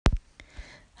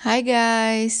Hi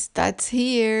guys, that's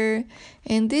here,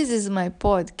 and this is my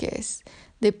podcast,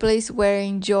 the place where I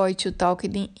enjoy to talk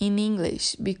in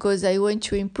English because I want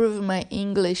to improve my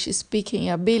English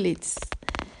speaking abilities.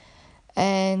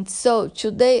 And so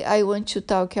today I want to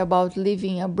talk about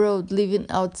living abroad, living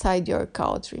outside your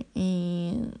country.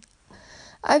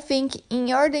 I think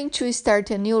in order to start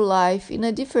a new life in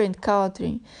a different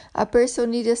country, a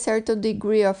person needs a certain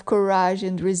degree of courage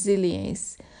and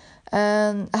resilience,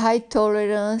 and high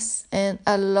tolerance and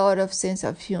a lot of sense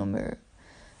of humor.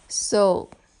 So,